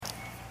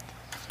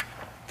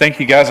Thank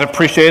you, guys. I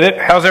appreciate it.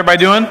 How's everybody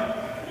doing?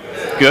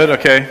 Good.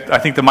 Okay. I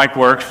think the mic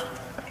works.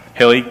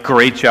 Haley,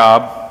 great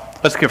job.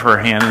 Let's give her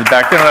a hand in the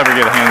back. They don't ever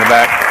get a hand in the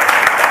back.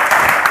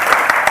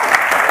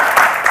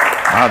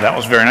 Wow, that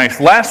was very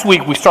nice. Last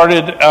week, we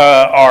started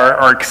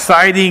our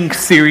exciting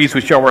series,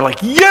 which y'all were like,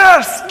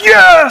 yes,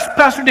 yes!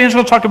 Pastor Dan's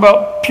going to talk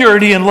about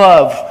purity and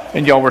love.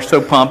 And y'all were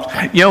so pumped.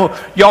 You know,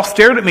 y'all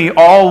stared at me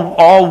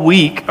all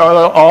week,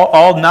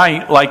 all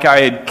night, like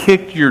I had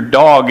kicked your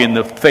dog in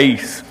the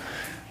face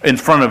in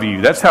front of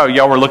you. That's how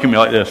y'all were looking at me,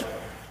 like this.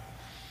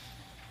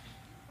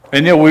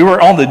 And you know, we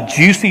were on the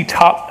juicy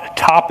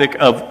topic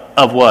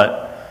of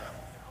what?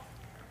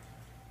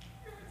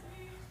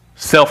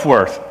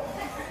 Self-worth.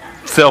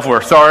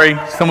 Self-worth. Sorry.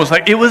 Someone's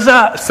like, it was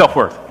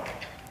self-worth.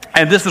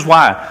 And this is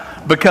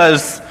why.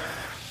 Because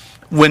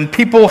when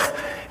people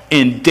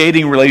in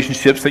dating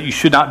relationships that you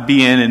should not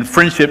be in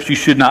friendships you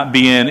should not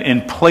be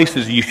in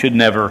places you should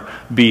never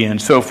be in.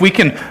 So if we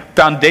can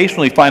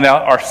foundationally find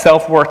out our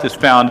self-worth is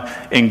found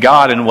in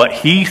God and what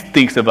He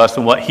thinks of us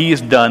and what He has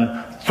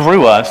done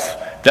through us,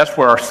 that's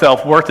where our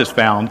self-worth is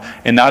found,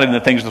 and not in the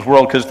things of this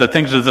world, because the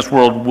things of this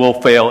world will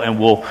fail and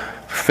will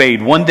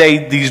fade. One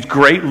day, these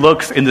great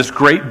looks and this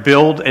great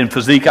build and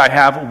physique I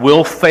have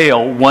will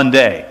fail one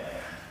day.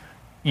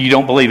 You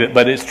don't believe it,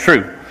 but it's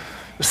true.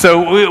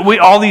 So we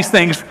all these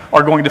things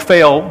are going to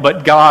fail,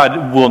 but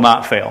God will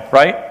not fail,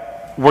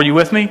 right? Were you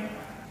with me?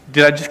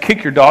 Did I just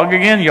kick your dog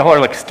again? Y'all are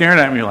like staring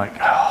at me like,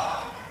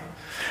 oh.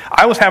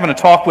 I was having a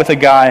talk with a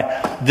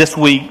guy this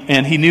week,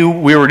 and he knew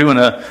we were doing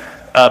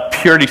a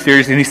purity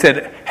series, and he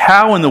said,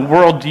 how in the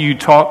world do you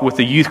talk with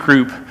a youth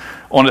group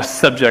on a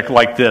subject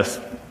like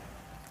this?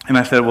 And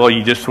I said, well,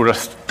 you just sort of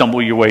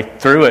stumble your way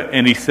through it.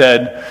 And he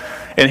said,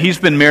 and he's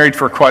been married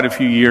for quite a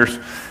few years,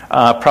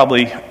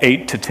 probably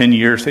 8 to 10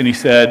 years, and he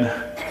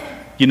said,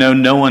 you know,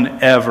 no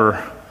one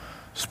ever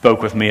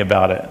spoke with me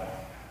about it.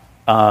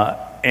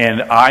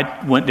 And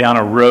I went down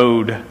a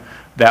road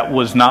that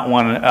was not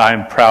one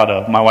I'm proud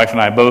of. My wife and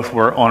I both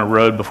were on a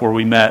road before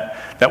we met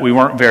that we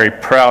weren't very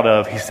proud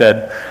of, he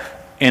said.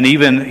 And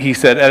even, he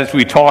said, as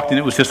we talked, and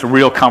it was just a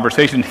real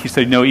conversation, he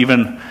said, no,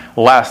 even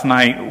last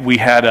night we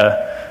had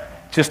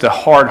just a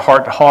hard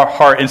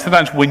heart-to-heart. And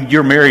sometimes when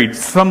you're married,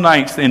 some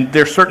nights, and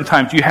there's certain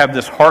times you have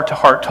this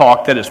heart-to-heart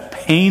talk that is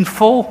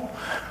painful,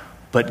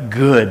 but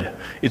good.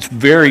 It's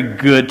very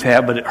good to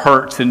have, but it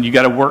hurts, and you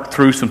got to work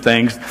through some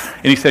things.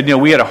 And he said, you know,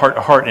 we had a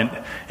heart-to-heart, and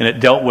it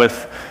dealt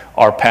with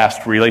our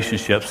past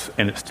relationships,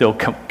 and it's still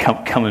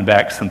coming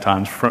back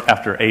sometimes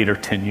after 8 or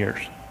 10 years.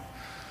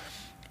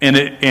 And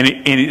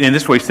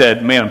this way he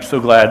said, man, I'm so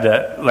glad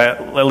that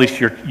at least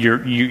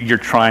you're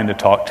trying to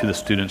talk to the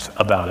students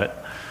about it.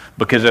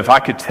 Because if I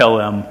could tell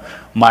them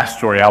my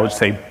story, I would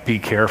say, be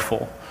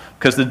careful.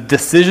 Because the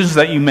decisions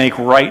that you make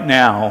right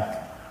now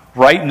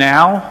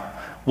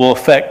will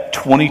affect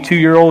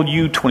 22-year-old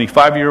you,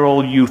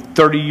 25-year-old you,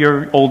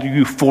 30-year-old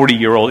you,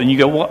 40-year-old. And you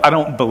go, well, I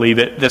don't believe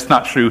it. That's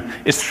not true.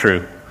 It's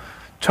true.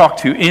 Talk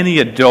to any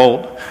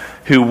adult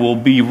who will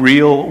be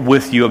real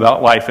with you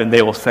about life, and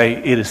they will say,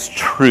 it is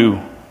true.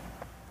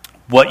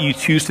 What you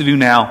choose to do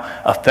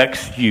now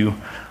affects you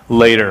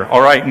later.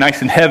 All right,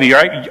 nice and heavy.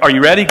 All right, are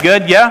you ready?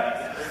 Good? Yeah?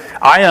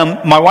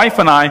 My wife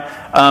and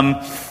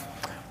I,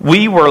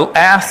 we were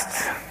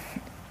asked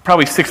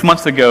probably 6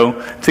 months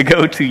ago to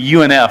go to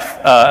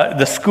UNF,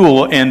 the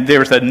school, and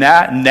there's a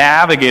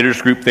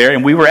navigators group there,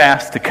 and we were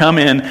asked to come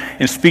in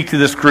and speak to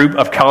this group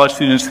of college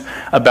students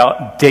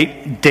about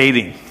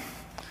dating.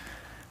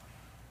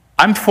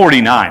 I'm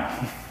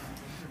 49.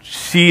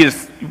 She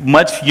is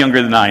much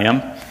younger than I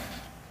am,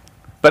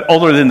 but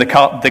older than the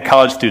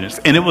college students.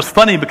 And it was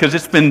funny because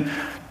it's been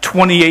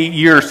 28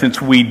 years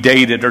since we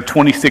dated, or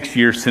 26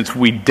 years since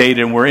we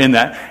dated, and we're in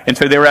that. And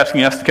so they were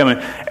asking us to come in.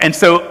 And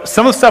so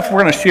some of the stuff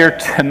we're going to share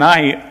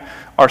tonight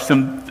are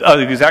some of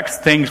the exact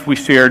things we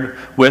shared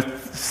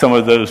with some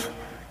of those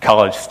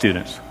college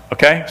students.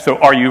 Okay? So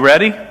are you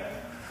ready?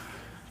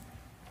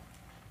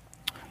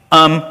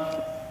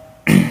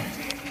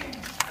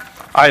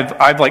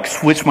 I've like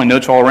switched my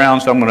notes all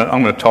around, so I'm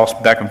gonna toss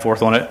back and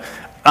forth on it.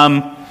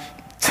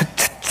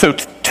 So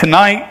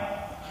tonight,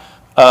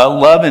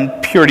 Love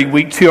and Purity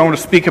Week 2, I want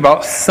to speak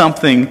about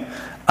something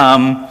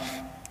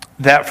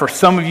that for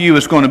some of you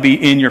is going to be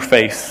in your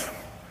face.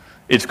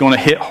 It's going to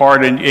hit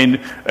hard, and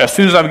as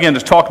soon as I begin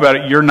to talk about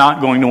it, you're not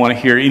going to want to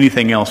hear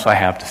anything else I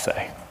have to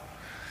say.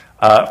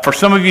 For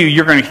some of you,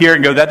 you're going to hear it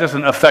and go, that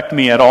doesn't affect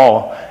me at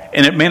all.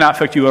 And it may not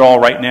affect you at all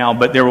right now,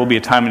 but there will be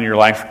a time in your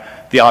life,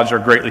 the odds are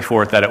greatly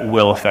for it that it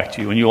will affect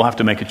you. And you will have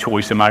to make a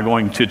choice. Am I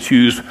going to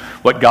choose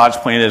what God's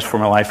plan is for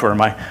my life, or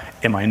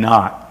am I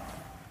not?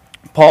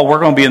 Paul, we're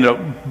going to be in the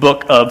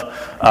book of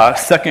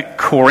 2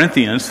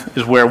 Corinthians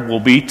is where we'll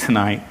be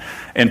tonight.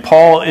 And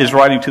Paul is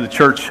writing to the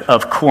church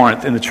of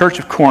Corinth. And the church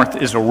of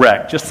Corinth is a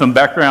wreck. Just some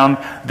background,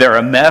 they're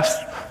a mess.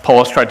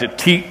 Paul has tried to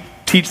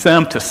teach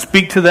them, to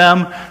speak to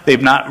them.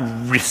 They've not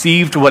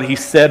received what he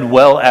said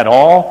well at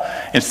all.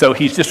 And so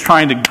he's just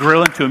trying to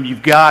grill into them.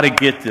 You've got to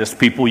get this,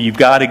 people. You've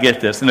got to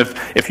get this. And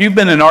if you've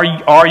been in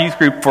our youth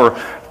group for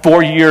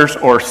 4 years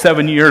or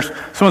 7 years,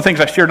 some of the things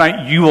I shared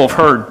tonight you will have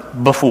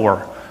heard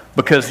before.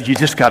 because you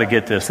just got to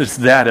get this. It's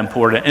that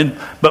important.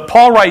 But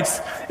Paul writes,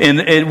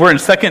 we're in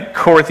 2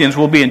 Corinthians,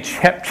 we'll be in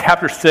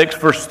chapter 6,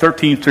 verses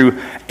 13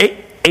 through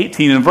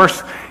 18. In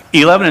verse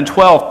 11 and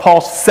 12,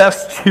 Paul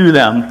says to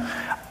them,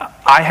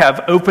 I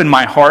have opened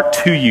my heart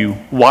to you,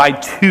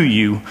 wide to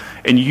you,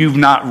 and you've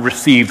not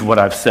received what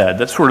I've said.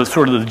 That's sort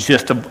of the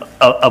gist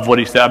of what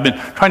he said. I've been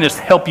trying to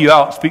help you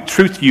out, speak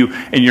truth to you,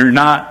 and you're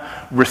not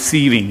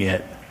receiving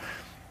it.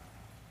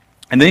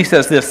 And then he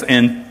says this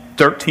in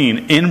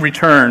 13, in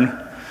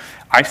return,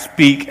 I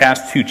speak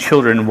as to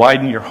children,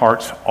 widen your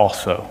hearts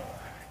also.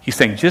 He's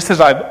saying, just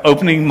as I'm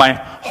opening my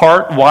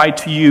heart wide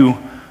to you,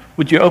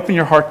 would you open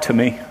your heart to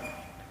me?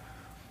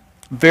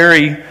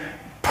 Very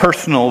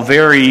personal,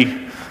 very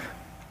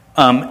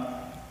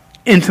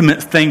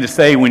intimate thing to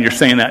say when you're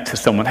saying that to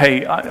someone.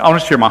 Hey, I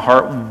want to share my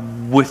heart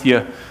with you,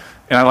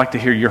 and I'd like to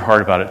hear your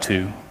heart about it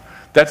too.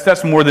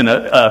 That's more than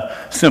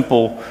a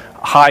simple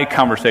high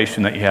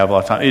conversation that you have a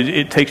lot of times.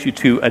 It takes you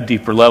to a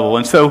deeper level.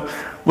 And so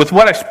with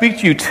what I speak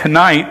to you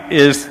tonight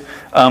is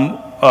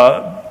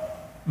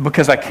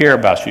because I care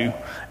about you,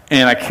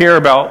 and I care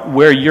about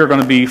where you're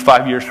going to be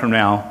 5 years from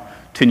now,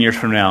 10 years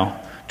from now,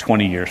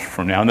 20 years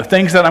from now. And the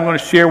things that I'm going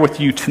to share with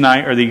you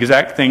tonight are the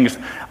exact things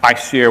I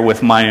share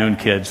with my own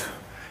kids.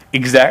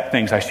 Exact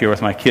things I share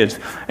with my kids.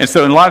 And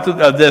so in a lot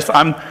of this,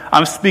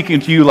 I'm speaking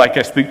to you like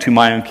I speak to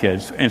my own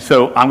kids. And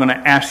so I'm going to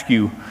ask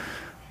you,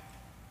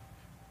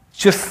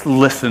 just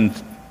listen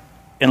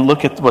and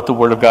look at what the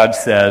Word of God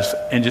says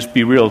and just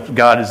be real.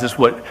 God, is this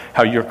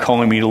how you're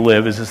calling me to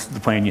live? Is this the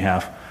plan you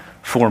have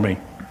for me?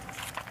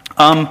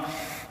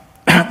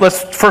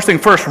 Let's first thing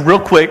first, real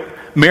quick.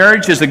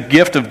 Marriage is a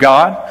gift of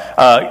God.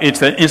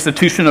 It's an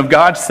institution of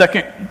God.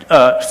 Second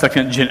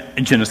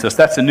Genesis.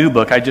 That's a new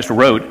book I just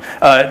wrote.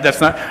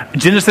 That's not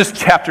Genesis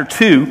chapter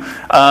 2.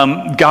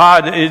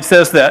 God, it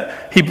says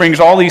that He brings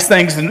all these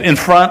things in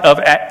front of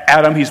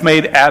Adam. He's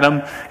made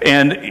Adam,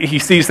 and He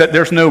sees that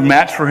there's no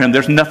match for him.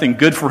 There's nothing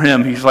good for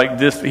him. He's like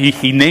this.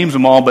 He names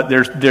them all, but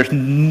there's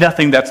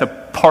nothing that's a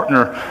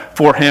partner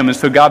for him. And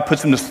so God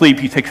puts him to sleep.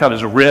 He takes out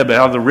his rib.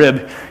 Out of the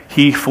rib,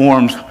 He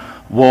forms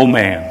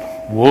woman.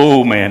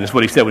 Whoa, man, is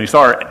what he said when he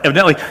saw her,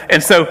 evidently.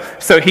 And so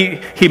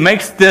he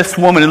makes this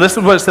woman, and this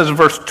is what it says in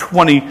verse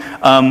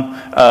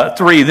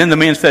 23. Then the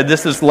man said,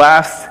 this at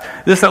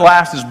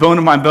last is bone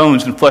of my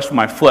bones and flesh of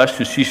my flesh,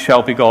 and she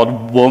shall be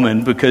called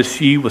woman, because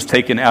she was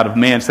taken out of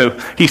man. So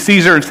he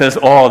sees her and says,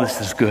 oh, this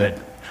is good.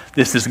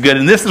 This is good.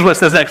 And this is what it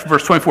says next,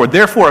 verse 24.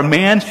 Therefore a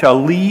man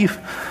shall leave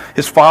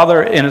his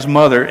father and his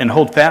mother and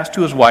hold fast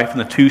to his wife, and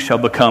the two shall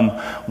become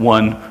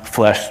one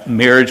flesh.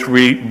 Marriage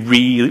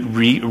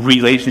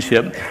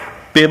relationship.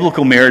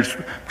 Biblical marriage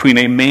between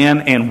a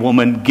man and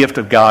woman, gift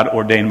of God,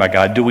 ordained by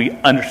God. Do we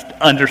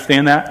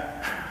understand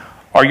that?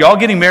 Are y'all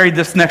getting married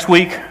this next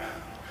week?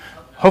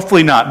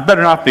 Hopefully not.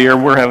 Better not be, or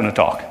we're having a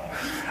talk.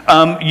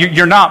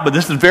 You're not, but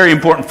this is very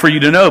important for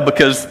you to know,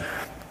 because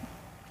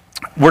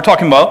we're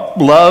talking about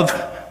love,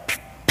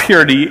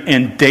 purity,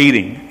 and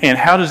dating. And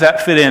how does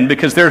that fit in?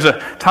 Because there's a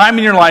time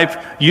in your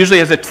life, usually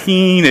as a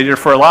teenager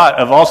for a lot,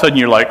 of all of a sudden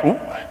you're like, ooh,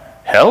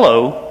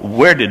 hello,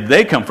 where did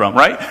they come from,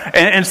 right?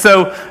 And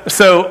so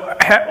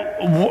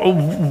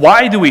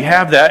why do we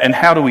have that, and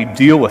how do we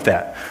deal with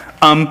that?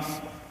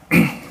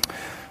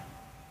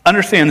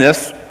 Understand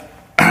this,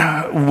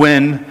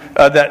 when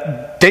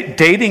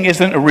dating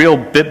isn't a real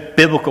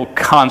biblical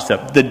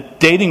concept. The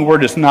dating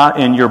word is not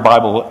in your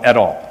Bible at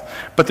all.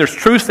 But there's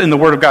truth in the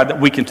Word of God that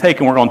we can take,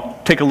 and we're going to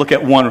take a look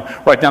at one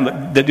right now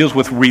that deals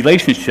with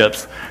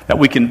relationships that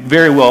we can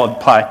very well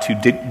apply to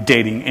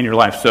dating in your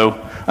life. So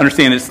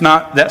understand, it's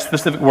not, that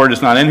specific word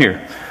is not in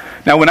here.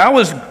 Now, when I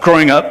was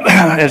growing up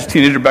as a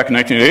teenager back in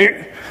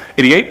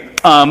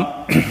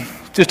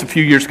 1988, just a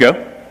few years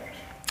ago,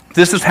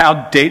 this is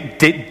how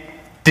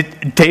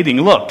dating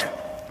looked.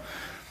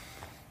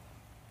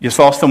 You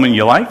saw someone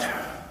you liked.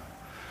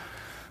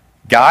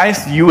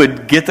 Guys, you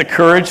would get the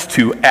courage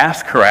to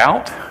ask her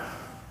out.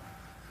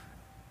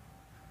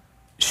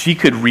 She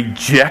could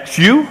reject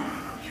you,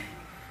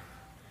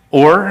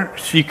 or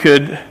she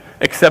could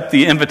accept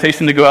the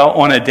invitation to go out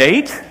on a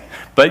date,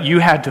 but you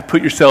had to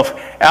put yourself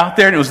out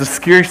there, and it was the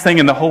scariest thing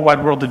in the whole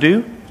wide world to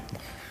do.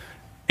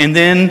 And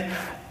then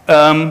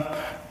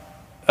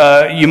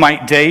you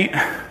might date,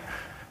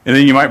 and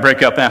then you might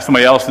break up and ask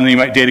somebody else, and then you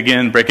might date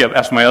again, break up,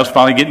 ask somebody else,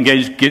 finally get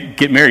engaged,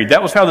 get married.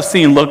 That was how the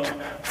scene looked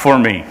for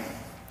me.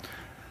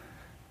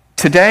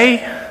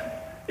 Today,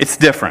 it's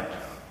different.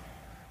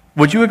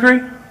 Would you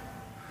agree?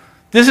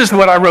 This is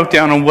what I wrote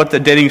down on what the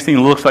dating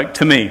scene looks like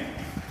to me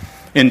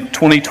in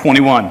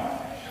 2021.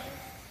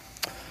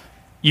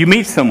 You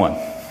meet someone.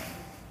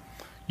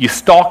 You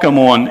stalk them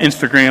on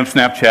Instagram,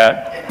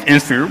 Snapchat,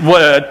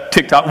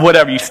 TikTok,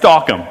 whatever. You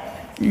stalk them.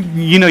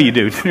 You know you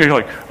do. You're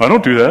like, I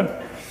don't do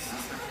that.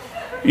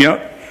 You know,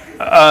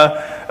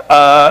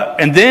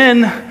 and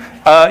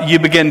then you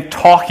begin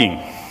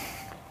talking.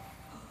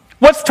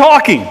 What's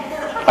talking?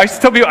 I used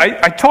to tell people,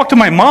 I talk to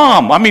my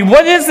mom. I mean,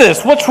 what is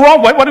this? What's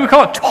wrong? What do we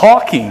call it?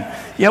 Talking.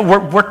 Yeah,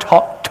 we're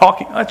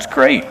talking. That's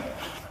great.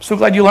 I'm so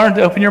glad you learned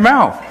to open your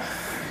mouth.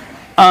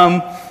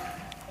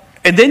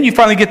 And then you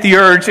finally get the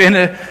urge, and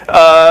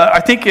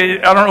I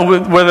don't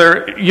know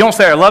whether, you don't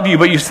say I love you,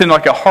 but you send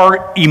like a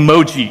heart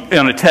emoji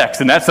on a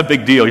text, and that's a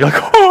big deal. You're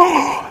like,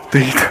 oh,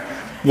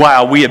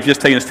 wow, we have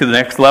just taken us to the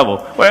next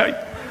level.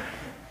 Well,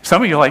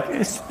 some of you are like,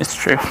 it's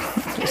true.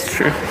 It's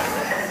true.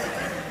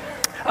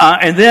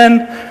 And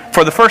then,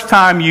 for the first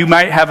time, you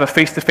might have a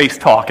face-to-face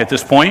talk at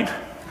this point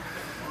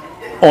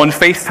on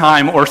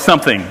FaceTime or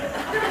something,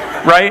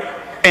 right?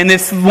 And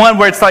it's one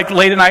where it's like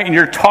late at night and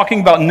you're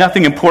talking about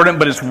nothing important,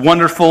 but it's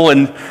wonderful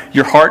and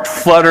your heart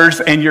flutters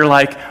and you're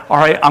like, all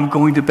right, I'm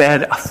going to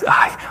bed.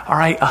 All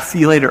right, I'll see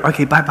you later.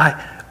 Okay,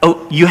 bye-bye.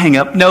 Oh, you hang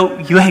up. No,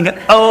 you hang up.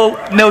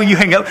 Oh, no, you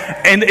hang up.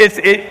 And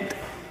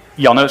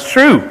y'all know it's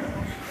true.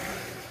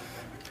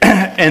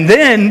 And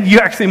then you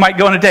actually might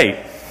go on a date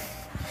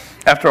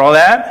after all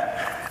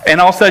that.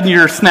 And all of a sudden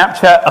you're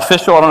Snapchat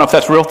official. I don't know if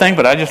that's a real thing,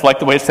 but I just like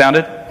the way it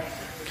sounded.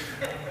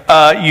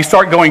 You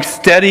start going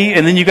steady,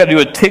 and then you got to do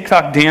a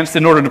TikTok dance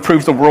in order to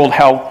prove to the world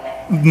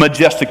how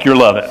majestic your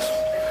love is.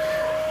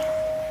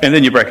 And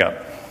then you break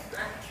up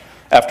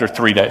after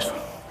 3 days.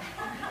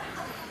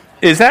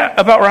 Is that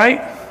about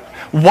right?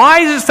 Why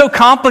is it so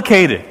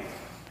complicated?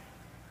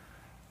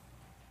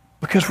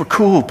 Because we're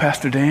cool,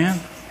 Pastor Dan.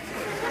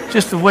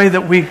 Just the way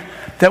that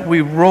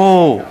we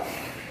roll.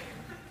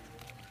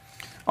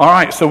 All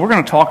right, so we're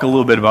going to talk a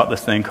little bit about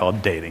this thing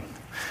called dating.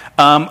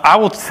 I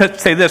will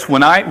say this: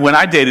 when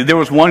I dated, there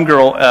was one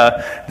girl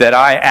that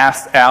I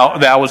asked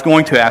out, that I was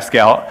going to ask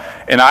out,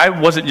 and I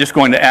wasn't just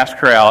going to ask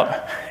her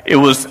out. It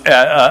was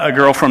a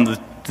girl from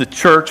the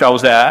church I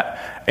was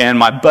at, and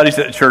my buddies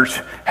at the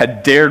church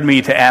had dared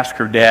me to ask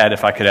her dad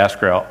if I could ask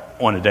her out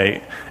on a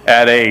date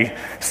at a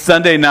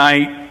Sunday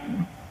night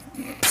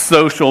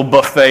social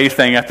buffet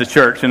thing at the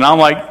church. And I'm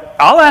like,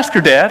 I'll ask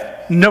her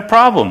dad, no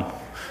problem.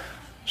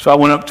 So I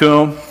went up to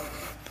him,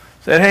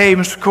 said, "Hey,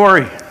 Mr.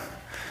 Corey, I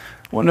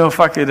want to know if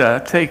I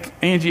could take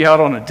Angie out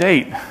on a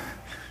date." And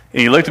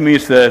he looked at me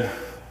and said,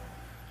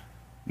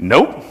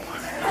 "Nope."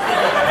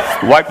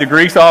 Wiped the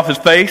grease off his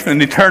face,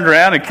 and he turned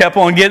around and kept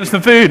on getting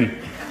some food.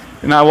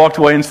 And I walked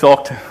away and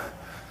sulked,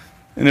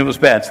 and it was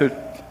bad. So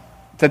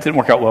that didn't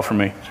work out well for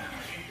me.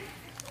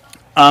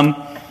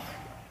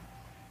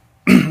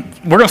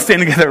 We're going to stand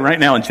together right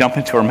now and jump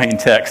into our main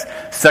text,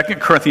 2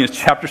 Corinthians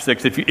chapter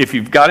 6. If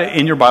you've got it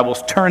in your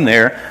Bibles, turn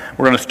there.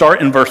 We're going to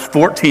start in verse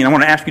 14. I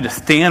want to ask you to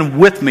stand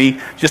with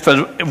me, just as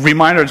a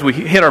reminder, as we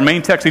hit our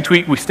main text each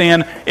week, we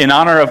stand in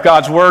honor of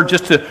God's Word,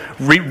 just to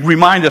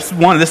remind us,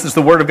 one, this is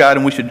the Word of God,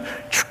 and we should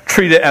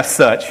treat it as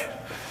such.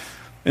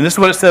 And this is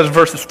what it says,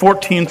 verses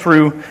 14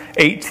 through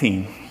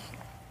 18.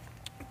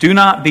 "Do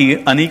not be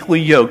unequally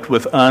yoked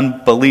with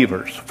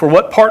unbelievers. For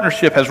what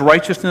partnership has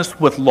righteousness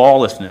with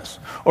lawlessness?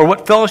 Or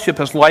what fellowship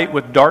has light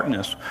with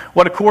darkness?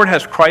 What accord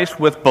has Christ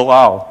with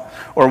Belial?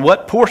 Or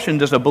what portion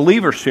does a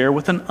believer share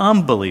with an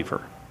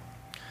unbeliever?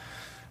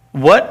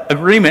 What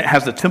agreement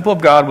has the temple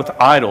of God with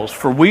idols?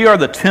 For we are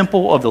the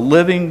temple of the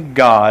living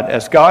God.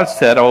 As God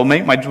said, I will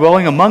make my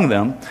dwelling among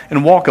them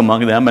and walk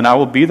among them, and I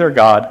will be their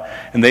God,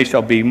 and they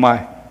shall be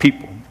my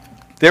people.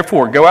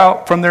 Therefore, go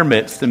out from their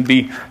midst and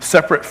be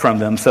separate from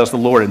them, says the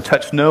Lord, and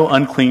touch no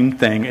unclean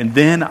thing. And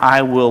then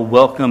I will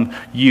welcome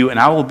you, and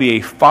I will be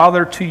a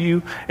father to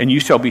you, and you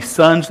shall be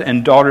sons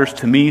and daughters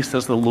to me,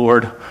 says the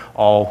Lord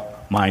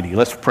Almighty."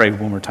 Let's pray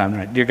one more time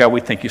tonight. Dear God,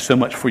 we thank you so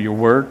much for your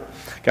word.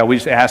 God, we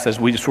just ask, as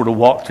we just sort of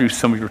walk through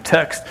some of your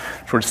text,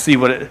 sort of see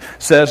what it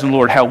says, and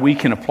Lord, how we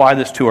can apply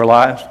this to our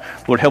lives.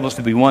 Lord, help us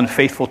to be, one,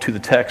 faithful to the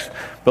text,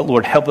 but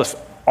Lord, help us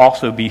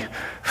also be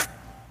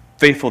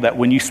faithful that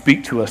when you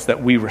speak to us,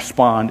 that we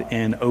respond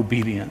in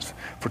obedience.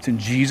 For it's in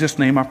Jesus'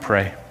 name I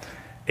pray.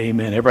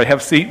 Amen. Everybody have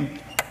a seat.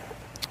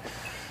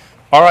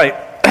 All right.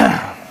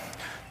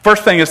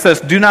 First thing it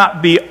says, do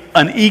not be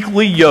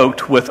unequally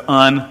yoked with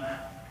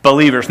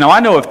unbelievers. Now,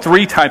 I know of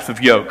 3 types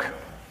of yoke.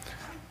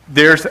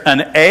 There's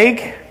an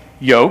egg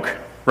yoke,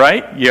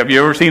 right? Have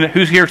you ever seen it?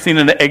 Who's here seen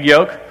an egg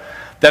yoke?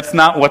 That's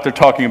not what they're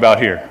talking about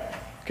here.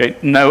 Okay,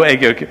 no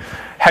egg yoke.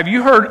 Have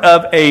you heard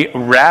of a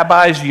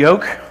rabbi's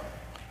yoke?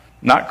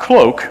 Not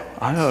cloak,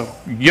 I know,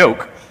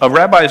 yoke. A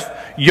rabbi's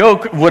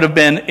yoke would have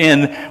been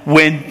in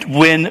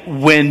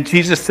when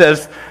Jesus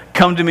says,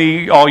 "Come to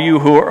me, all you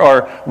who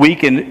are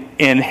weak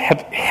and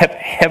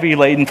heavy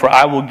laden, for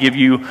I will give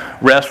you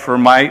rest, for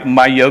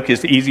my yoke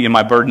is easy and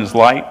my burden is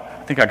light."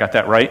 I think I got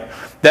that right.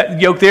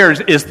 That yoke there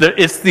is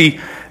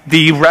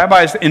the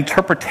rabbi's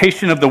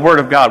interpretation of the Word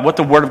of God, what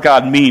the Word of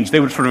God means. They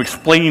would sort of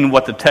explain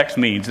what the text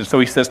means. And so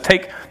he says,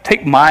 take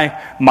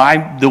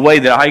the way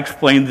that I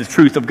explain the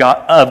truth of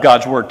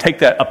God's Word, take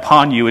that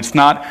upon you. It's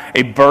not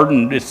a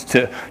burden,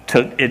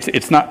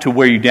 it's not to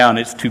wear you down,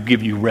 it's to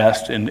give you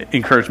rest and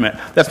encouragement.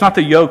 That's not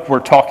the yoke we're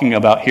talking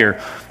about here.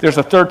 There's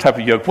a third type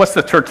of yoke. What's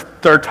the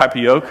third type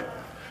of yoke?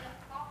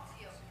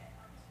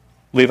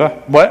 Leva,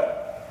 what?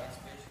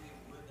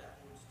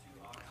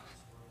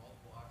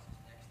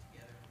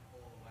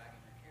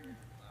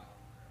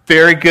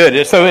 Very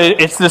good. So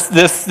it's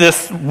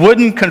this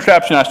wooden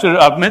contraption.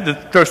 I meant to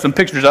throw some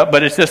pictures up,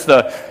 but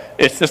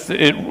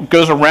it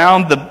goes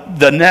around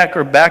the neck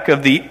or back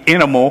of the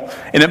animal,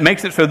 and it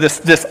makes it so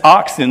this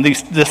oxen,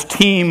 this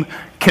team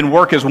can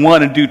work as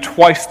one and do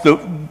twice.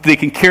 They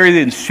can carry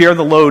it and share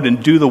the load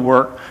and do the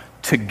work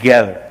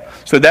together.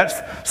 So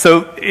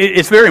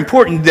it's very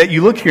important that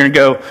you look here and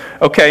go,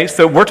 okay,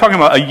 so we're talking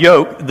about a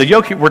yoke. The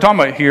yoke we're talking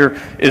about here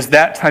is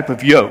that type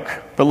of yoke.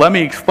 But let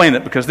me explain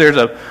it, because there's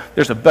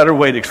a better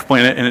way to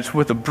explain it, and it's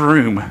with a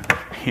broom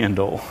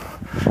handle.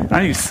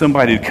 I need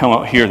somebody to come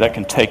up here that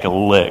can take a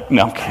lick.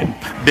 No, I'm kidding.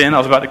 Ben, I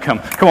was about to come.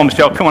 Come on,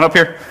 Michelle. Come on up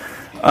here.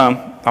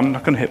 I'm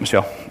not going to hit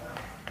Michelle.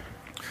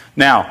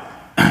 Now,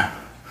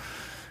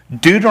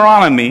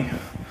 Deuteronomy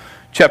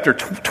chapter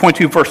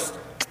 22, verse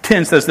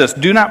 10 says this: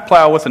 do not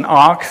plow with an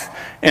ox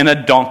and a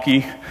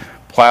donkey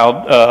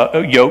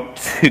plowed yoked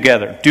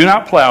together. Do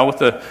not plow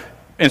with a...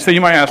 And so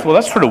you might ask, well,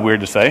 that's sort of weird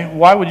to say.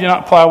 Why would you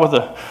not plow with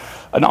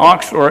an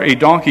ox or a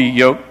donkey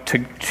yoked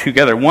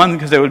together? One,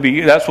 because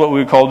that's what we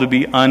would call to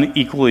be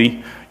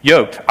unequally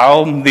yoked.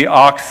 I'm the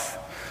ox,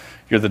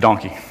 you're the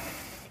donkey.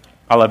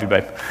 I love you,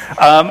 babe.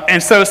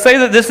 And so say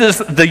that this is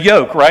the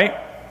yoke, right?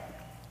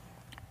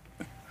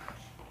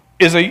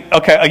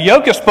 A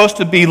yoke is supposed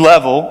to be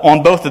level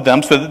on both of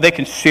them so that they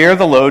can share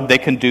the load, they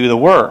can do the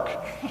work.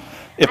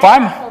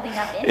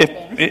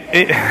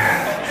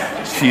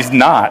 She's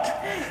not.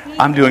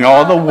 I'm doing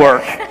all the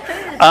work.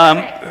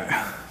 I'm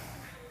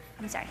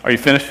sorry. Are you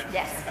finished?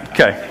 Yes.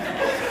 Okay.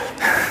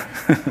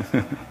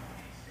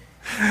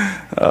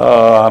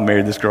 I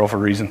married this girl for a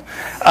reason.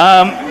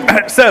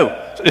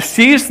 So if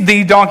she's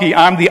the donkey,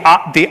 I'm the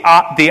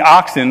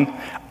oxen.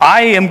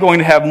 I am going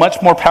to have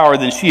much more power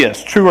than she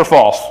is. True or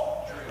false?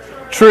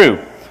 True.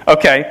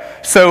 Okay.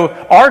 So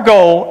our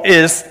goal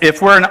is,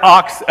 if we're an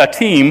ox, a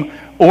team,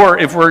 or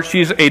if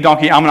she's a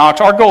donkey, I'm an ox,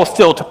 our goal is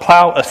still to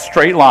plow a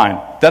straight line.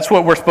 That's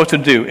what we're supposed to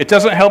do. It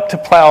doesn't help to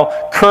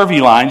plow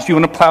curvy lines. You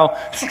want to plow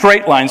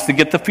straight lines to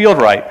get the field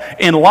right.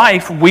 In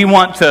life, we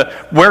want to,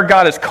 where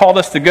God has called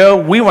us to go,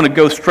 we want to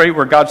go straight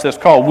where God says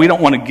call. We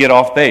don't want to get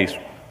off base.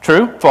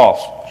 True?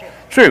 False?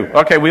 True.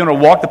 Okay, we want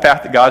to walk the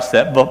path that God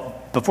set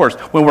before us.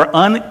 When we're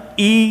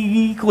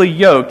unequally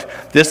yoked,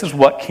 this is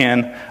what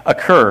can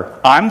occur.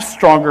 I'm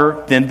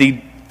stronger than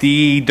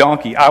the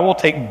donkey. I will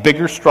take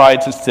bigger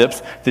strides and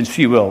steps than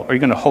she will. Are you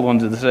going to hold on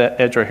to this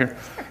edge right here?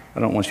 I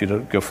don't want you to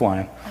go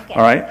flying. Okay.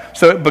 All right?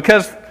 So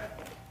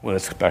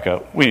let's back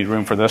up. We need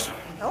room for this.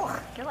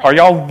 Are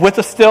y'all with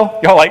us still?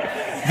 Y'all like,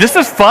 this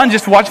is fun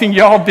just watching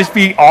y'all just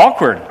be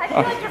awkward. I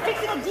feel like you're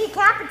fixing to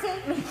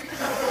decapitate me.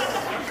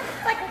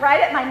 It's like right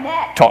at my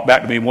neck. Talk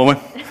back to me, woman.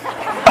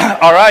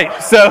 All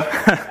right. So,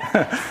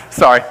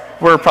 sorry.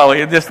 We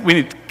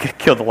need to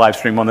kill the live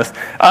stream on this.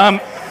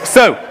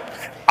 So,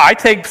 I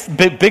take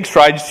big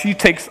strides. She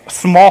takes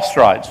small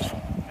strides.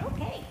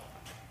 Okay.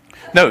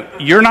 No,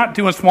 you're not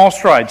doing small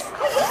strides.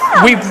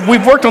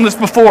 We've worked on this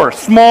before.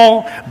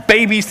 Small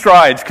baby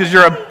strides, because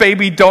you're a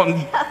baby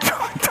donkey.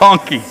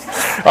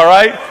 All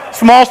right?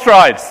 Small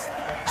strides.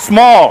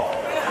 Small.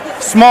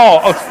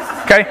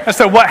 Okay? And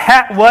so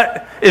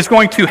what is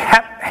going to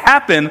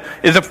happen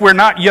is, if we're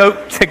not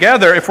yoked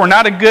together, if we're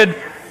not a good...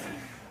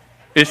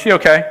 Is she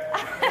okay?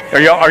 Are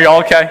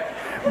y'all okay?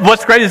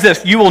 What's great is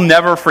this: you will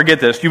never forget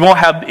this. You won't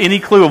have any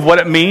clue of what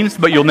it means,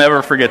 but you'll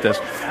never forget this.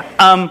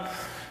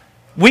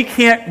 We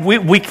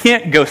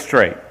can't go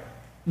straight.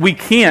 We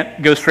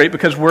can't go straight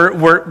because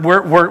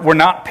we're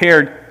not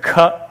paired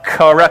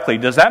correctly.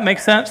 Does that make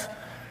sense?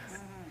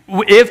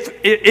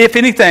 If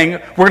anything,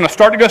 we're going to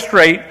start to go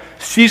straight.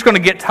 She's going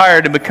to get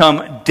tired and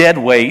become dead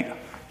weight.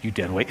 You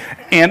dead weight?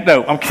 And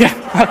no, I'm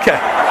kidding. Okay,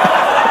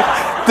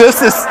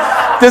 this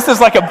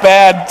is like a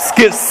bad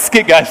skit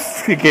guy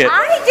skit.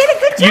 I did a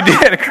good job. You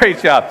did a great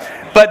job.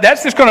 But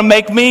that's just going to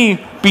make me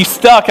be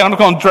stuck, and I'm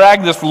going to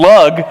drag this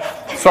lug,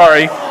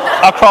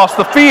 across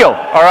the field.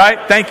 All right?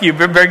 Thank you.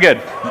 Very, very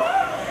good.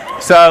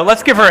 So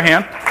let's give her a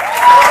hand.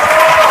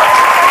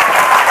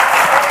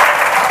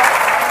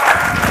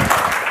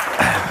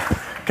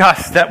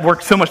 Gosh, that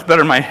worked so much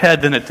better in my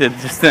head than it did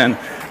just then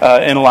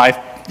in life.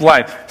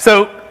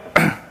 So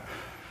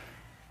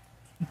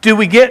do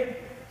we get...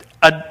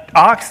 An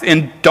ox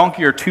and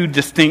donkey are two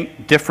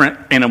distinct, different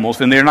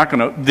animals, and they're not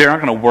going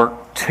to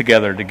work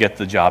together to get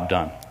the job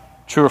done.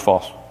 True or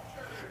false?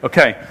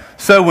 Okay.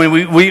 So when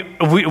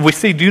we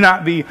see, do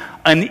not be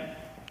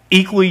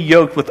unequally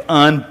yoked with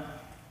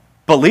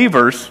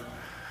unbelievers,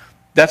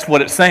 that's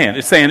what it's saying.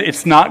 It's saying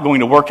it's not going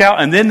to work out.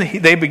 And then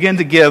they begin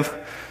to give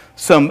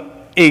some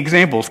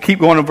examples. Keep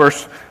going to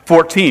verse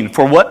 14.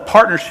 For what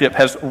partnership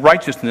has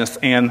righteousness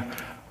and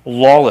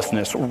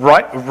lawlessness?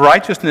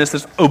 Righteousness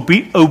is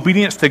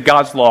obedience to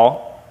God's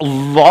law.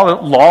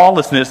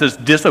 Lawlessness is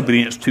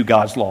disobedience to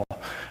God's law.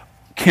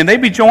 Can they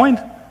be joined?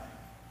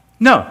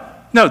 No,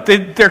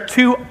 they're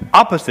two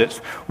opposites.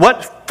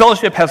 What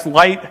fellowship has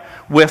light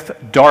with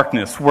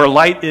darkness? Where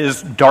light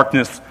is,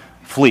 darkness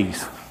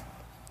flees.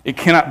 It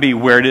cannot be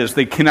where it is.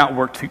 They cannot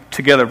work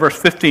together. Verse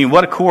 15,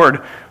 what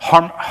accord,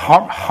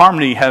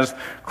 harmony has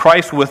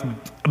Christ with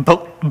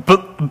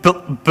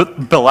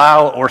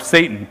Belial or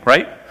Satan,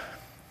 right?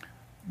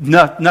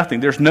 Nothing.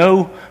 There's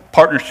no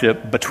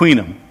partnership between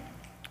them.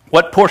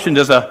 What portion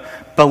does a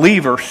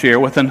believer share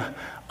with an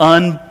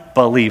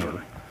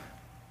unbeliever?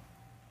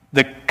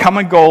 The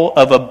common goal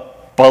of a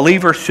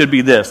believer should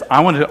be this: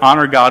 I want to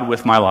honor God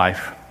with my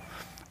life.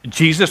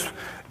 Jesus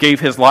gave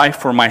his life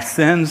for my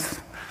sins,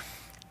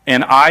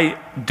 and I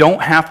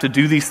don't have to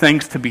do these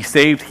things to be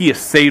saved. He has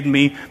saved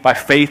me by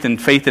faith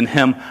and faith in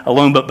him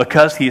alone. But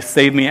because he has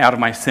saved me out of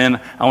my sin,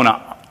 I want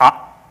to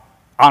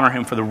honor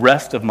him for the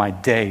rest of my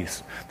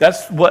days.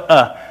 That's what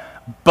a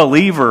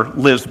believer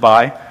lives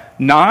by.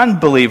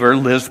 Non-believer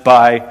lives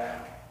by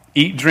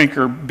eat, drink,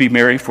 or be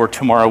merry, for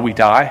tomorrow we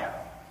die.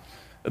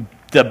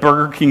 The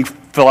Burger King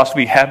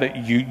philosophy, have it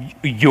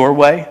your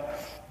way.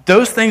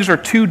 Those things are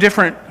two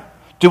different.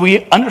 Do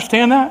we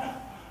understand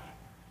that?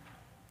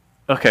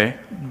 Okay.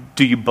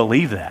 Do you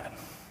believe that?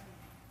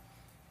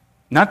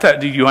 Not that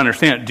do you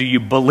understand it. Do you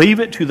believe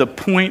it to the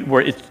point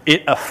where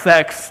it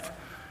affects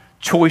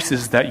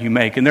choices that you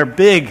make? And they're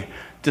big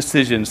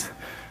decisions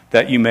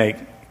that you make.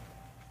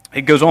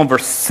 It goes on,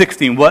 verse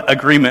 16. What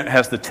agreement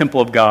has the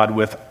temple of God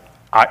with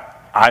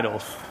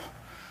idols?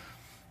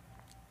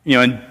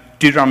 In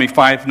Deuteronomy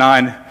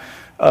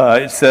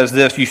 5:9, it says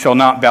this: you shall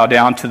not bow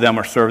down to them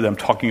or serve them,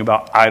 talking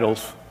about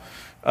idols.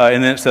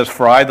 And then it says,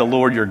 for I, the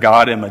Lord your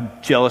God, am a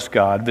jealous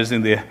God,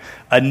 visiting the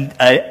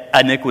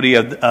iniquity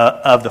of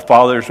the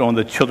fathers on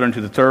the children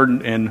to the third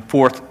and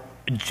fourth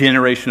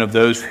generation of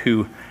those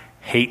who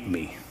hate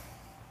me.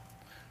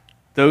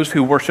 Those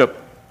who worship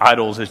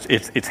idols,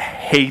 it's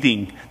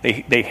hating.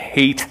 They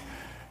hate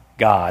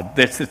God.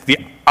 It's the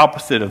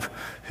opposite of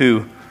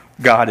who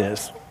God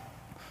is.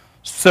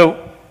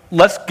 So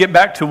let's get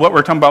back to what we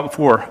were talking about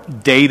before,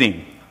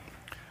 dating.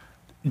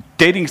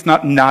 Dating's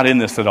not in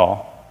this at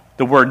all.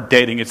 The word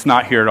dating, it's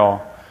not here at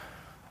all.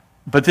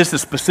 But this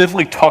is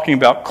specifically talking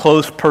about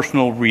close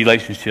personal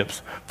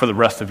relationships for the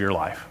rest of your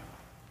life.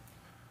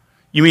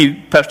 You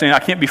mean, Pastor Dan, I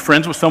can't be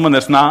friends with someone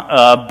that's not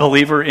a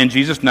believer in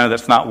Jesus? No,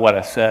 that's not what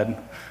I said.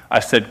 I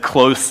said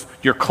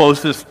your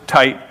closest,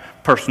 tight,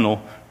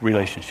 personal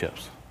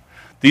relationships.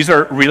 These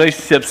are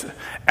relationships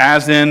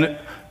as in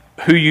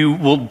who you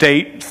will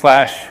date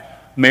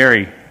 /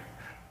 marry.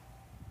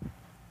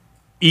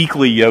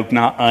 Equally yoked,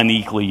 not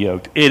unequally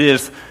yoked. It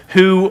is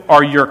who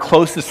are your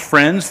closest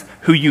friends,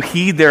 who you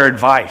heed their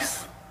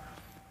advice.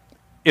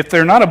 If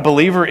they're not a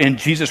believer in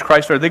Jesus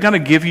Christ, are they going to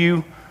give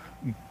you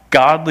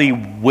godly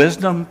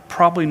wisdom?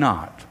 Probably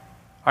not.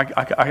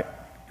 I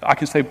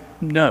can say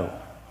no.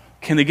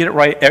 Can they get it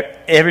right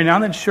every now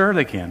and then? Sure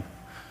they can.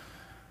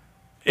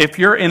 If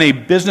you're in a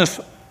business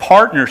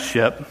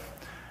partnership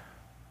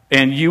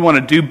and you want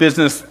to do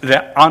business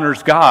that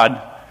honors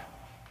God,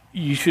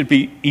 you should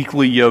be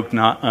equally yoked,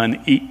 not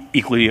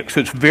unequally yoked.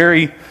 So it's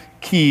very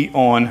key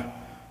on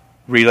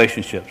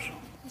relationships.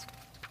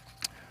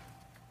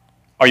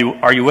 Are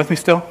you with me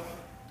still?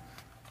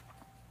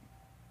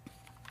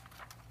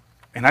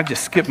 And I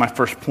just skipped my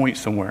first point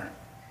somewhere.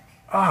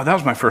 Oh, that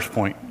was my first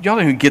point. Y'all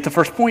didn't even get the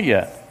first point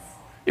yet.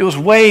 It was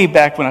way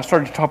back when I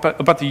started to talk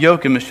about the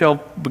yoke, and Michelle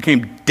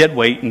became dead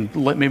weight and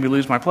made me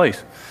lose my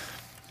place.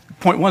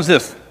 Point one is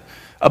this: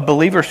 a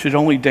believer should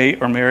only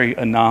date or marry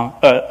a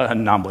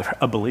non-believer.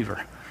 A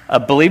believer. A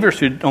believer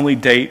should only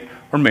date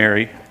or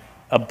marry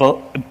a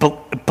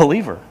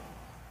believer.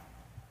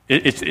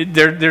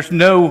 There's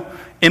no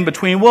in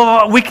between.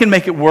 Well, we can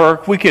make it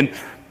work. We can.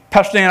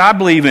 Pastor Dan, I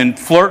believe in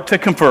flirt to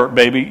convert,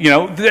 baby.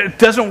 It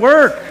doesn't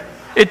work.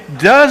 It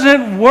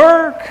doesn't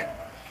work.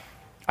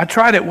 I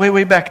tried it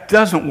way back. It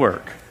doesn't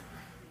work.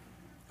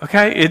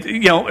 Okay?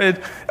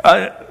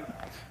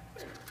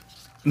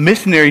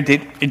 Missionary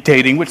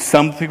dating, which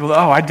some people,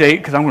 I date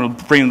because I'm going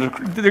to bring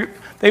them.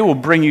 They will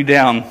bring you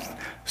down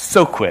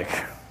so quick.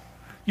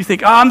 You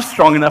think, I'm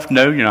strong enough.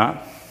 No, you're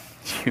not.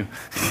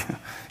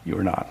 You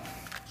are not.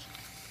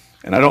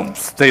 And I don't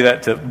say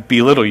that to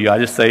belittle you. I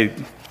just say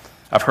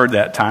I've heard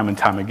that time and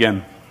time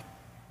again.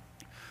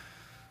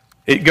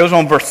 It goes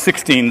on, verse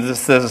 16. It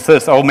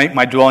says, I will make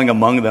my dwelling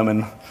among them.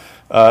 And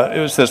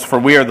it says, for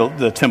we are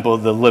the temple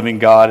of the living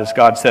God. As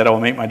God said, I will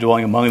make my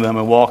dwelling among them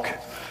and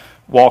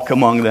walk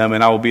among them,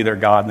 and I will be their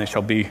God, and they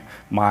shall be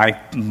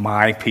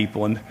my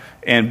people.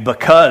 And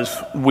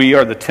because we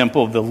are the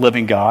temple of the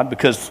living God,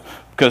 because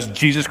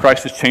Jesus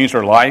Christ has changed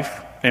our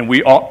life, and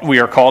we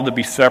are called to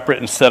be separate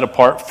and set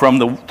apart from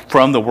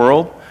the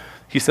world,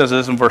 he says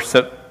this in verse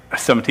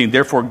 17,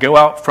 therefore go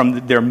out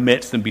from their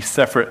midst and be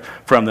separate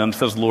from them,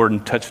 says the Lord,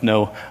 and touch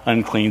no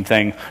unclean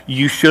thing.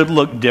 You should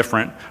look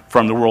different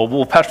from the world.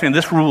 Well, Pastor,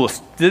 this rule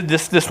is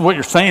this what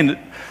you're saying.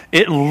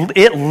 It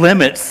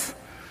limits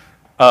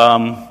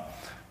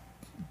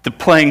the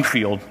playing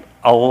field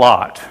a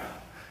lot.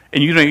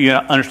 And you don't even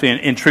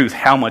understand in truth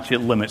how much it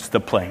limits the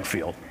playing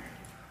field.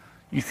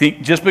 You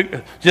think just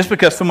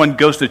because someone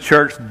goes to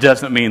church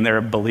doesn't mean they're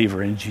a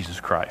believer in Jesus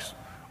Christ.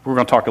 We're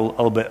going to talk a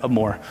little bit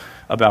more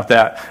about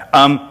that.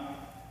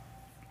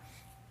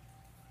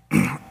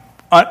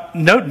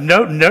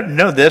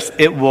 Know this,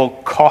 it will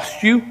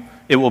cost you.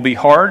 It will be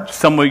hard.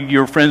 Some of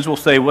your friends will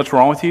say, what's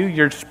wrong with you?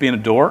 You're just being a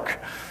dork.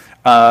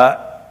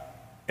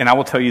 And I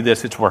will tell you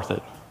this, it's worth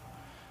it.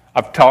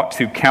 I've talked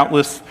to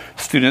countless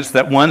students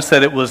that one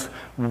said it was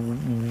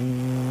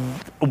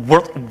worth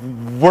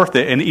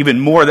it, and even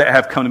more that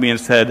have come to me and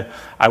said,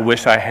 I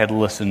wish I had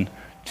listened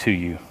to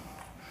you.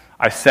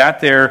 I sat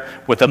there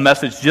with a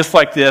message just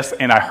like this,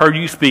 and I heard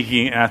you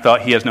speaking, and I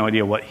thought, he has no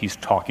idea what he's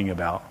talking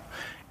about.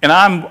 And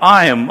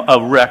I am a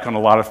wreck on a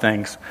lot of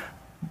things,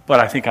 but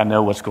I think I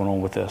know what's going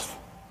on with this.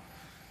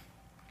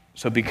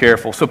 So be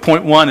careful. So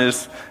point 1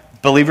 is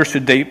believers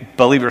should date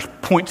believers.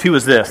 Point 2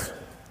 is this: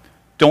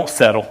 don't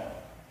settle.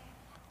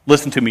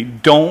 Listen to me.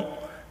 Don't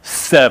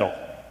settle.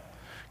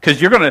 Because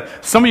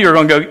some of you are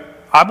going to go,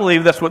 I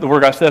believe that's what the Word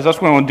of God says. That's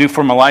what I want to do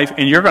for my life.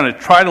 And you're going to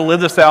try to live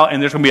this out,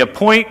 and there's going to be a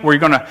point where you're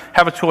going to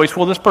have a choice.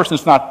 Well, this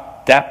person's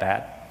not that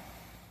bad.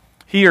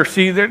 He or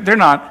she, they're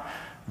not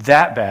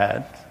that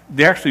bad.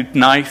 They're actually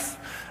nice.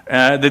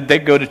 They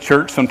go to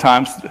church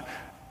sometimes.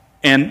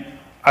 And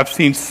I've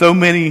seen so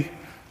many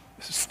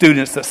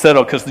students that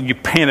settle because you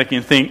panic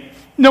and think,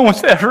 no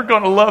one's ever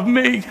going to love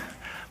me.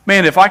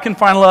 Man, if I can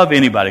find love,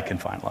 anybody can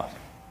find love.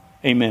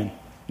 Amen.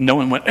 No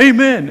one went,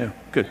 amen. No.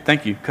 Good,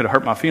 thank you. Could have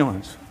hurt my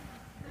feelings.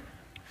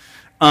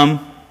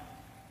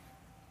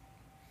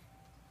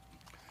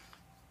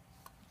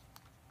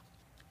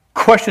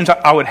 Questions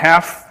I would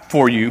have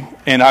for you,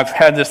 and I've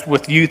had this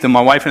with youth, and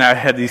my wife and I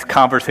had these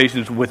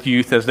conversations with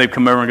youth as they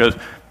come over and goes,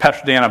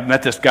 Pastor Dan, I've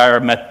met this guy or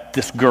I've met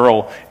this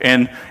girl.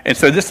 And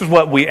so this is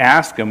what we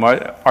ask them.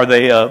 Are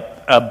they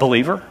a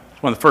believer?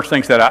 It's one of the first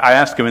things that I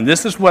ask them, and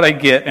this is what I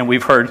get, and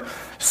we've heard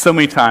so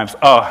many times,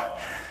 oh,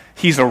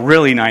 he's a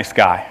really nice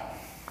guy.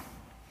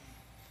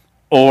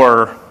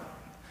 Or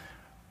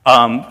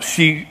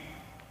she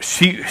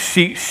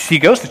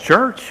goes to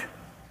church.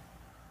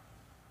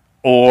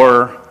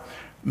 Or,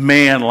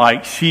 man,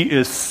 like she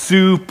is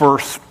super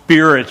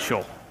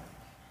spiritual.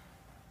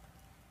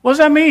 What does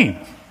that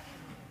mean?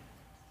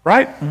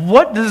 Right?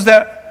 What does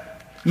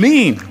that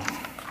mean?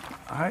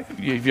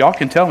 If y'all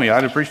can tell me,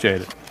 I'd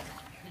appreciate it.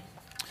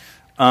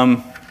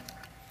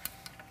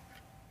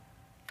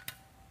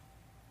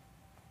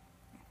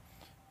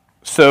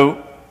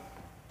 So,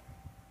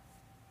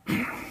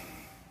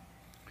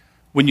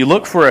 when you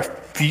look for a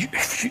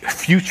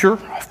future,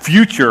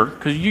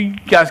 because you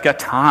guys got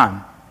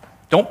time.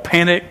 Don't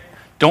panic.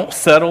 Don't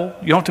settle.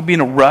 You don't have to be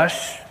in a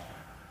rush.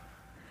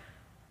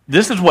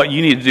 This is what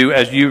you need to do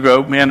as you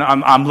go, man,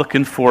 I'm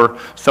looking for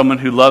someone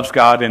who loves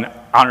God and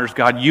honors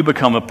God. You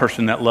become a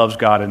person that loves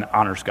God and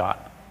honors God.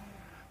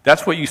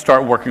 That's what you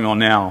start working on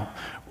now.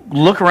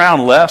 Look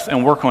around less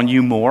and work on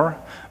you more.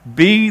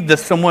 Be the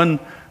someone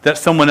that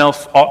someone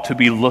else ought to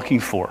be looking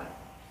for.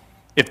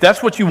 If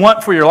that's what you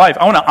want for your life,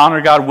 I want to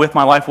honor God with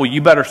my life, well,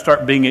 you better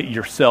start being it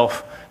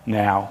yourself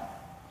now.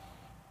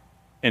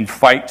 And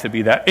fight to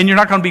be that. And you're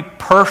not going to be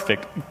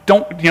perfect.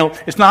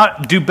 It's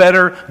not do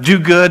better, do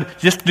good,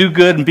 just do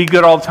good and be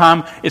good all the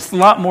time. It's a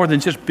lot more than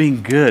just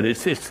being good.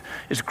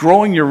 It's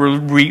growing your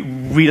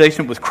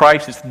relation with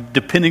Christ. It's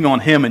depending on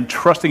Him and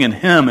trusting in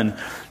Him and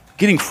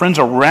getting friends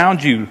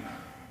around you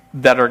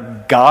that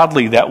are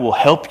godly that will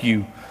help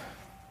you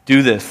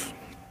do this.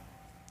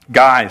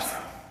 Guys,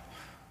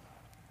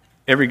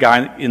 every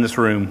guy in this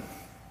room,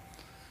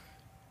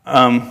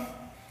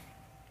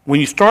 when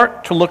you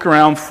start to look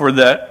around for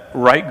that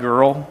right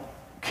girl,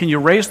 can you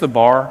raise the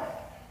bar?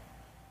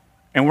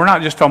 And we're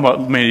not just talking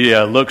about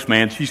looks,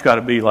 man. She's got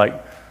to be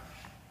like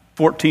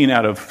 14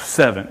 out of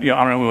 7. I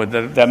don't know what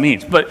that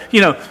means. But,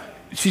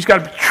 she's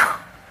got to be...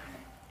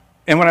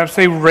 And when I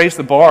say raise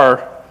the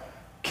bar,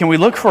 can we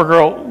look for a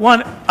girl?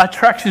 One,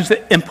 attraction is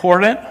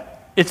important.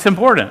 It's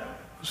important.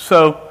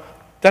 So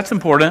that's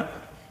important.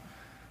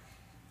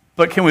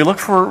 But can we look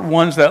for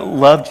ones that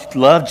love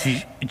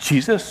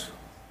Jesus?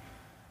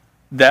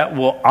 That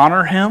will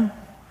honor Him?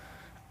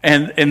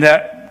 And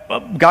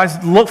that,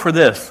 guys, look for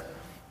this.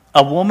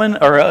 A woman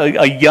or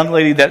a young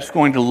lady that's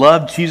going to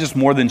love Jesus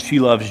more than she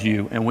loves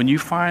you. And when you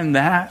find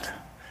that,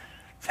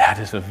 that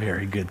is a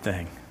very good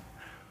thing.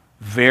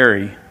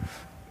 Very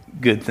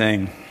good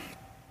thing.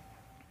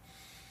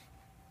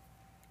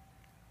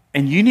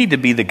 And you need to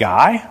be the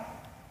guy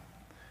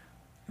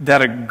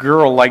that a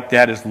girl like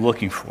that is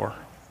looking for.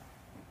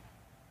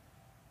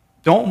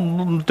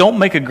 Don't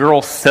make a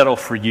girl settle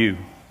for you.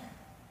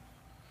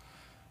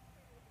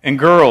 And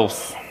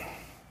girls,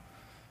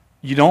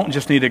 you don't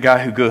just need a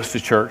guy who goes to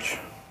church,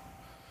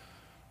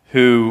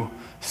 who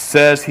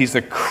says he's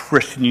a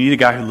Christian. You need a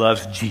guy who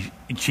loves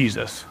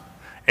Jesus.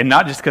 And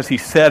not just because he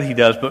said he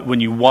does, but when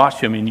you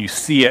watch him and you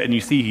see it and you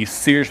see he's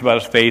serious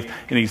about his faith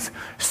and he's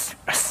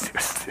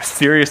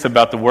serious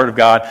about the Word of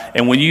God.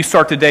 And when you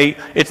start to date,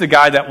 it's a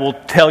guy that will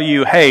tell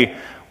you, hey,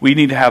 we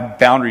need to have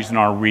boundaries in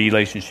our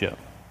relationship.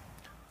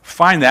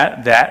 Find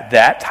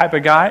that type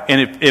of guy,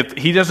 and if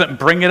he doesn't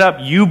bring it up,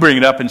 you bring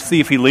it up and see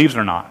if he leaves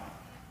or not.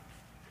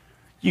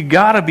 You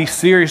got to be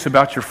serious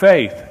about your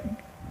faith.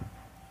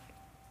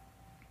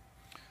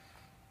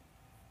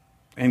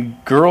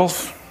 And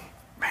girls,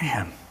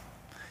 man,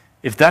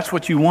 if that's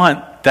what you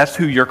want, that's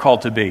who you're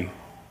called to be.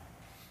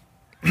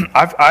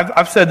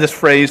 I've said this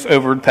phrase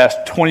over the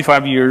past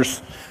 25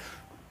 years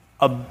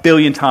a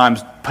billion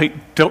times.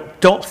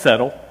 Don't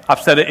settle.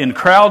 I've said it in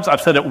crowds.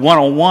 I've said it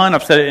one-on-one.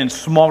 I've said it in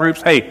small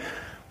groups. Hey,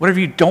 whatever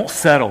you don't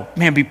settle.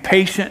 Man, be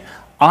patient.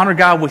 Honor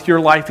God with your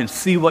life and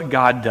see what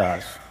God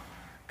does,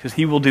 because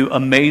he will do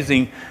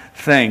amazing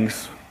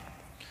things.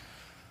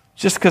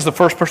 Just because the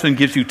first person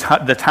gives you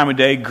the time of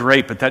day,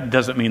 great, but that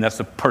doesn't mean that's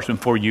the person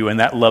for you, and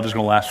that love is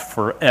going to last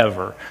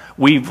forever.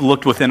 We've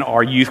looked within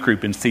our youth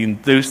group and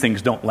seen those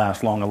things don't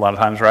last long a lot of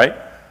times, right?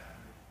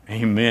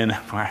 Amen.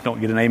 I don't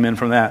get an amen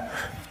from that.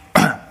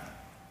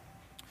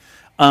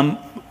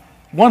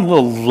 One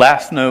little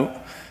last note.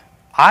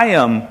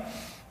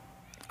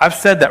 I've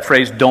said that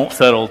phrase, don't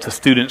settle, to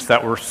students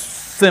that were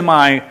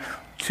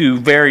to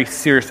very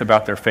serious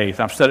about their faith.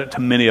 I've said it to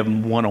many of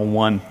them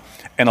one-on-one.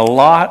 And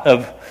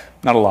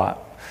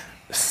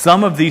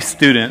some of these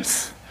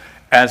students,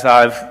 as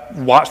I've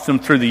watched them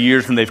through the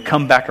years and they've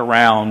come back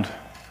around,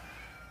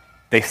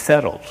 they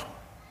settled.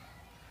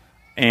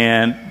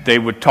 And they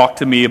would talk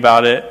to me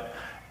about it.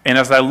 And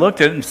as I looked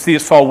at it and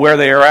saw where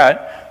they are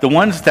at, the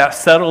ones that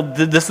settled,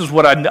 this is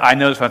what I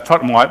noticed. I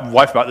talked to my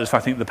wife about this, I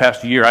think, the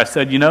past year. I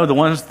said, the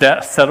ones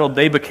that settled,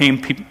 they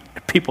became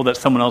people that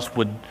someone else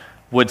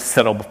would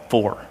settle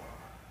before.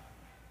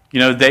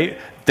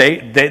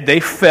 They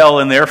fell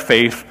in their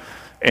faith,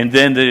 and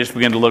then they just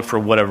began to look for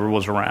whatever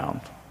was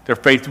around. Their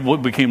faith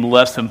became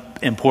less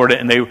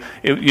important,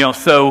 and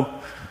so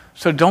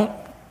don't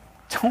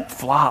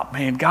flop,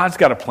 man. God's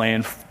got a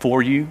plan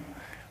for you,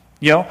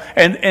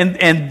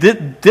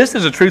 and this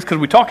is a truth, because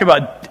we talk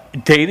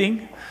about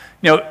dating,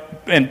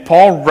 and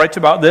Paul writes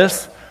about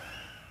this.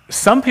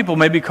 Some people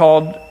may be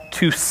called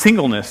to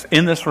singleness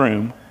in this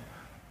room,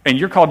 and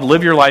you're called to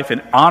live your life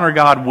and honor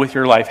God with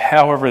your life,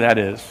 however that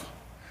is.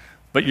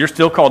 But you're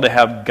still called to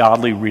have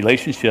godly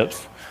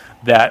relationships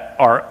that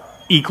are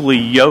equally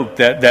yoked,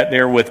 that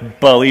they're with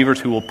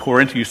believers who will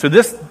pour into you. So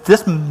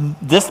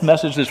this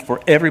message is for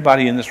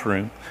everybody in this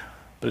room,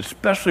 but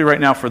especially right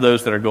now for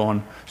those that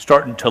are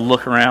starting to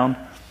look around.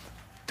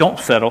 Don't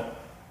settle.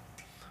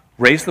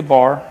 Raise the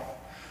bar,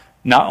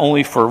 not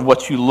only for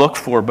what you look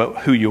for, but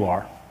who you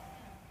are.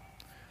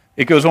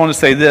 It goes on to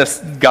say this.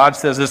 God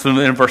says this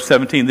in verse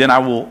 17, then I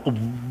will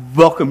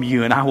welcome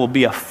you, and I will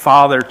be a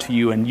father to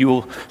you, and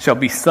you shall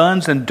be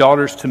sons and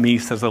daughters to me,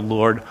 says the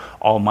Lord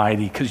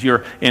Almighty. Because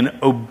you're in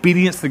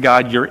obedience to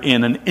God, you're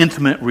in an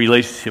intimate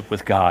relationship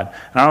with God.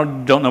 And I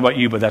don't know about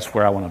you, but that's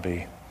where I want to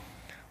be.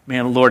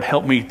 Man, Lord,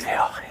 help me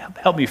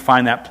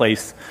find that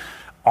place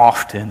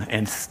often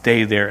and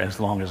stay there as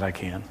long as I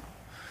can.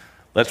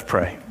 Let's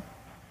pray.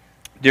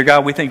 Dear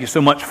God, we thank you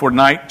so much for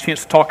tonight,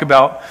 chance to talk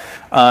about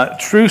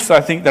truths,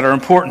 I think, that are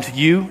important to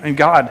you. And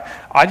God,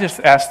 I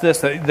just ask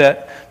this,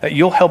 that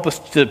you'll help us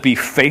to be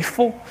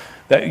faithful,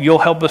 that you'll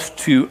help us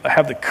to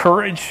have the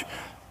courage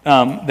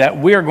that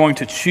we are going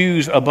to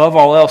choose above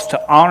all else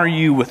to honor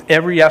you with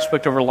every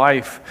aspect of our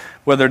life,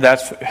 whether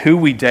that's who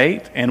we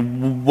date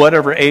and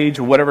whatever age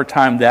or whatever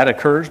time that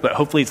occurs, but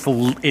hopefully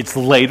it's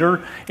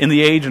later in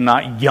the age and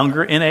not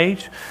younger in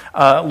age.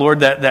 Lord,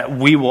 that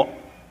we will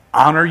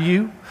honor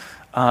you.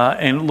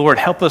 And Lord,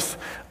 help us,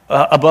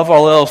 above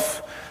all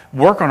else,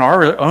 work on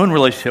our own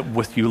relationship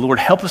with you. Lord,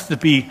 help us to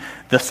be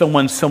the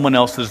someone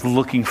else is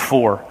looking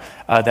for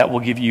that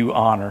will give you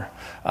honor.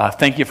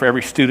 Thank you for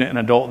every student and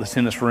adult that's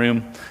in this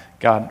room.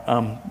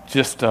 God,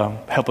 just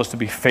help us to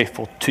be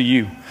faithful to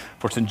you.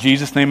 For it's in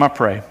Jesus' name I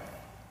pray.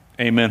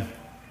 Amen.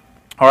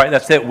 All right,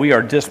 that's it. We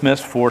are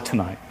dismissed for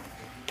tonight.